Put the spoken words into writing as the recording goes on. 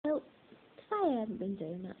I haven't been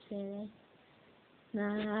doing much really. No,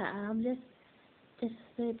 I'm just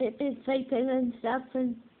a bit sleeping and stuff,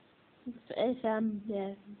 and it's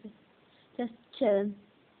yeah, just chilling.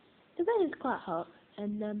 The weather's quite hot,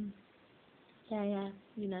 and yeah,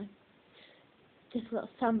 you know, just a lot of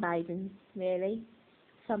sunbathing really,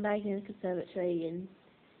 sunbathing in the conservatory and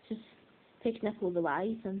just picking up all the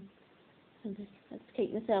waves and just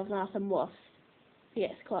keep myself nice and washed. It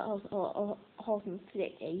gets quite hot and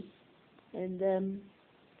sticky, and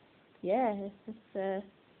yeah, it's just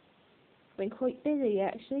been quite busy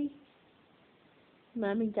actually.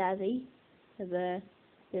 Mum and Daddy have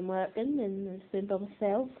been working, and it's been by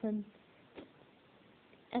myself, and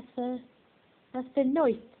that's been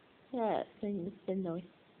nice. Yeah, it's been nice.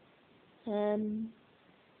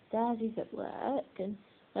 Daddy's at work, and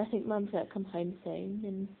I think Mum's going to come home soon,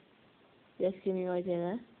 and just give me my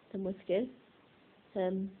dinner, and was good.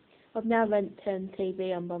 I've now turned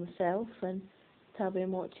TV on by myself, and I've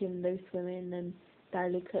been watching Loose Women and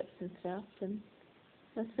daily clips and stuff, and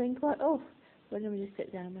that's been quite off. Well, let me just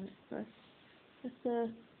sit down a minute. That's a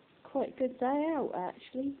quite good day out,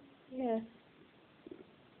 actually. Yeah.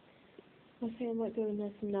 I think I might go and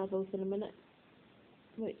have some nuzzles in a minute.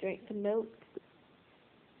 Might drink some milk.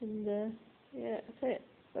 And, yeah, that's it.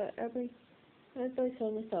 But as I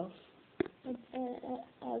turn this off. As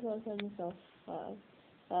I turn this off.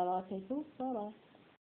 Bye-bye, people. Bye-bye.